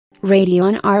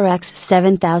Radeon RX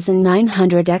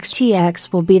 7900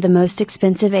 XTX will be the most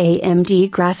expensive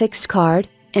AMD graphics card.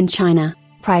 In China,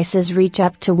 prices reach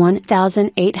up to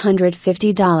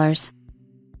 $1,850.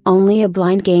 Only a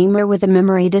blind gamer with a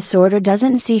memory disorder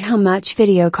doesn't see how much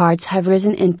video cards have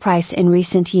risen in price in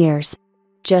recent years.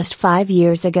 Just 5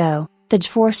 years ago, the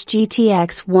GeForce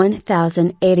GTX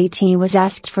 1080 was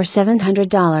asked for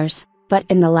 $700, but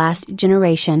in the last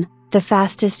generation, the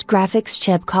fastest graphics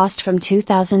chip cost from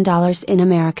 $2,000 in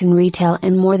American retail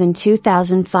and more than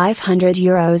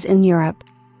 €2,500 in Europe.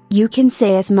 You can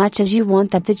say as much as you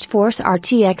want that the GeForce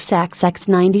RTX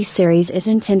XX90 series is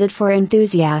intended for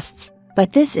enthusiasts,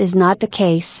 but this is not the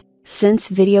case, since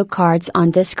video cards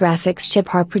on this graphics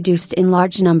chip are produced in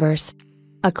large numbers.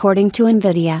 According to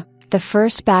Nvidia, the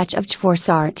first batch of GeForce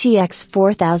RTX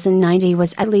 4090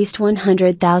 was at least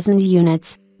 100,000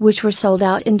 units, which were sold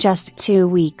out in just 2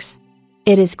 weeks.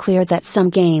 It is clear that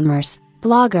some gamers,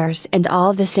 bloggers and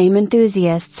all the same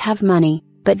enthusiasts have money,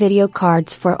 but video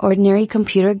cards for ordinary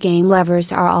computer game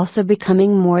lovers are also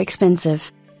becoming more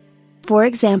expensive. For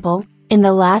example, in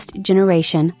the last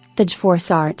generation, the GeForce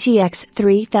RTX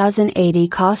 3080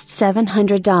 cost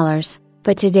 $700,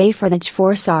 but today for the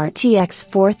GeForce RTX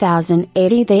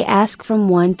 4080 they ask from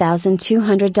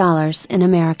 $1,200 in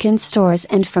American stores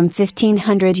and from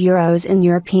 €1,500 in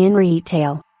European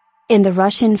retail. In the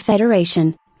Russian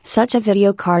Federation, such a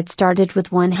video card started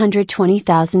with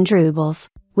 120,000 rubles,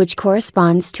 which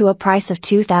corresponds to a price of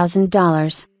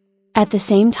 $2,000. At the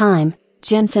same time,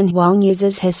 Jensen Huang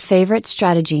uses his favorite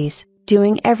strategies,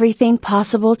 doing everything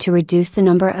possible to reduce the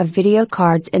number of video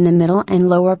cards in the middle and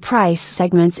lower price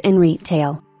segments in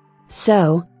retail.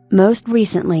 So, most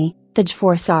recently, the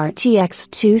GeForce RTX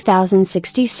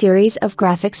 2060 series of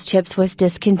graphics chips was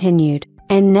discontinued,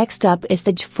 and next up is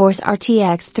the GeForce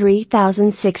RTX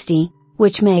 3060,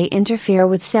 which may interfere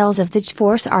with sales of the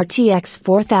GeForce RTX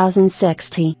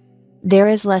 4060. There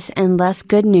is less and less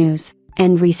good news,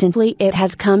 and recently it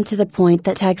has come to the point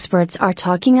that experts are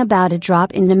talking about a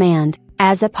drop in demand,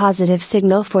 as a positive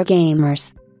signal for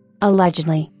gamers.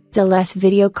 Allegedly, the less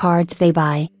video cards they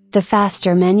buy, the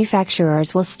faster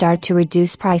manufacturers will start to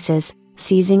reduce prices,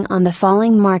 seizing on the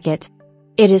falling market.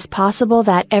 It is possible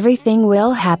that everything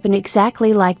will happen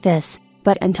exactly like this,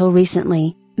 but until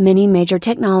recently, many major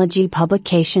technology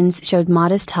publications showed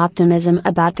modest optimism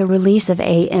about the release of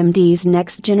AMD's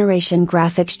next-generation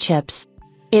graphics chips.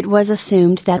 It was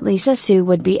assumed that Lisa Su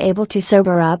would be able to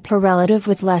sober up her relative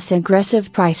with less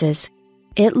aggressive prices.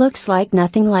 It looks like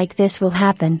nothing like this will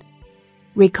happen.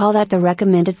 Recall that the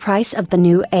recommended price of the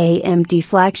new AMD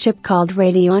flagship called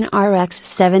Radeon RX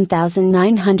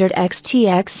 7900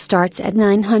 XTX starts at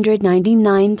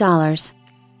 $999.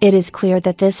 It is clear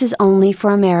that this is only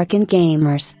for American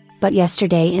gamers, but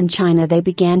yesterday in China they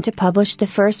began to publish the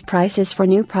first prices for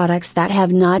new products that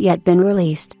have not yet been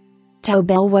released.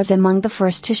 Taobao was among the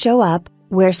first to show up,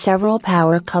 where several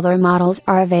power color models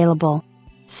are available.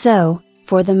 So,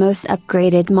 for the most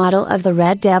upgraded model of the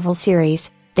Red Devil series,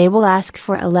 they will ask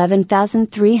for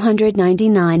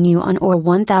 11,399 yuan or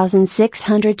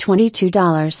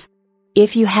 $1,622.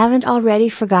 If you haven't already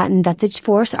forgotten that the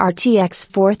GeForce RTX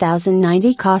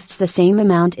 4090 costs the same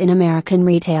amount in American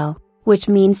retail, which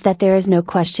means that there is no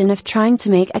question of trying to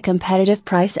make a competitive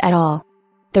price at all.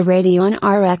 The Radeon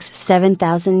RX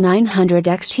 7900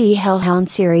 XT Hellhound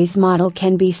series model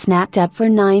can be snapped up for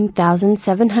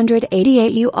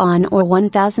 9,788 yuan or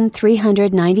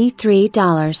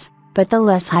 $1,393. But the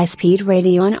less high-speed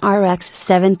Radeon RX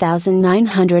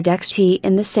 7900 XT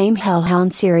in the same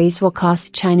Hellhound series will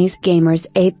cost Chinese gamers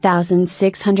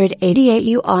 8,688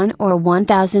 yuan or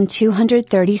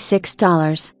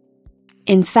 $1,236.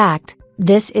 In fact,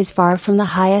 this is far from the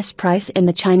highest price in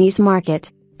the Chinese market,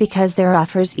 because there are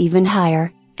offers even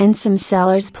higher, and some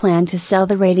sellers plan to sell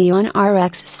the Radeon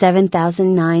RX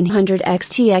 7900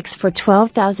 XTX for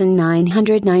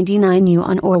 12,999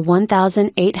 yuan or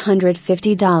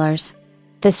 $1,850.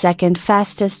 The second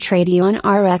fastest Radeon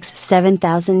RX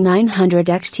 7900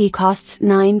 XT costs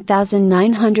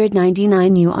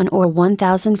 9,999 yuan or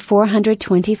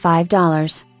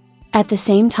 $1,425. At the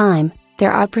same time,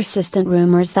 there are persistent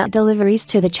rumors that deliveries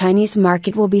to the Chinese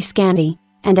market will be scanty,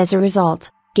 and as a result,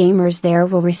 gamers there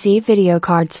will receive video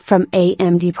cards from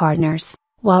AMD partners,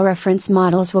 while reference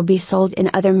models will be sold in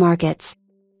other markets.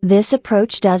 This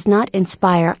approach does not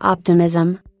inspire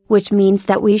optimism, which means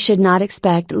that we should not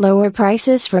expect lower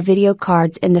prices for video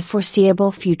cards in the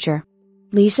foreseeable future.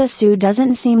 Lisa Su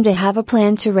doesn't seem to have a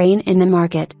plan to rein in the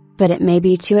market, but it may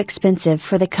be too expensive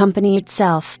for the company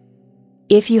itself.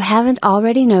 If you haven't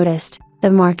already noticed,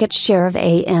 the market share of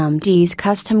AMD's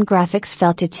custom graphics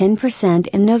fell to 10%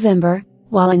 in November,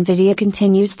 while Nvidia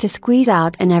continues to squeeze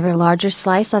out an ever larger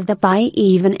slice of the pie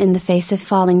even in the face of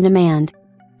falling demand.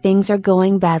 Things are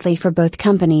going badly for both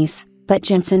companies, but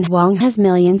Jensen Huang has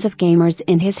millions of gamers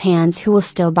in his hands who will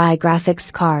still buy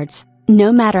graphics cards,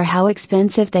 no matter how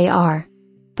expensive they are.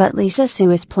 But Lisa Su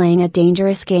is playing a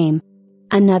dangerous game.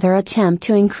 Another attempt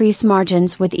to increase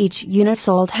margins with each unit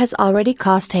sold has already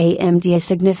cost AMD a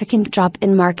significant drop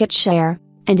in market share,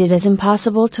 and it is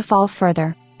impossible to fall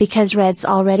further, because Reds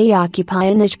already occupy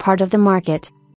a niche part of the market.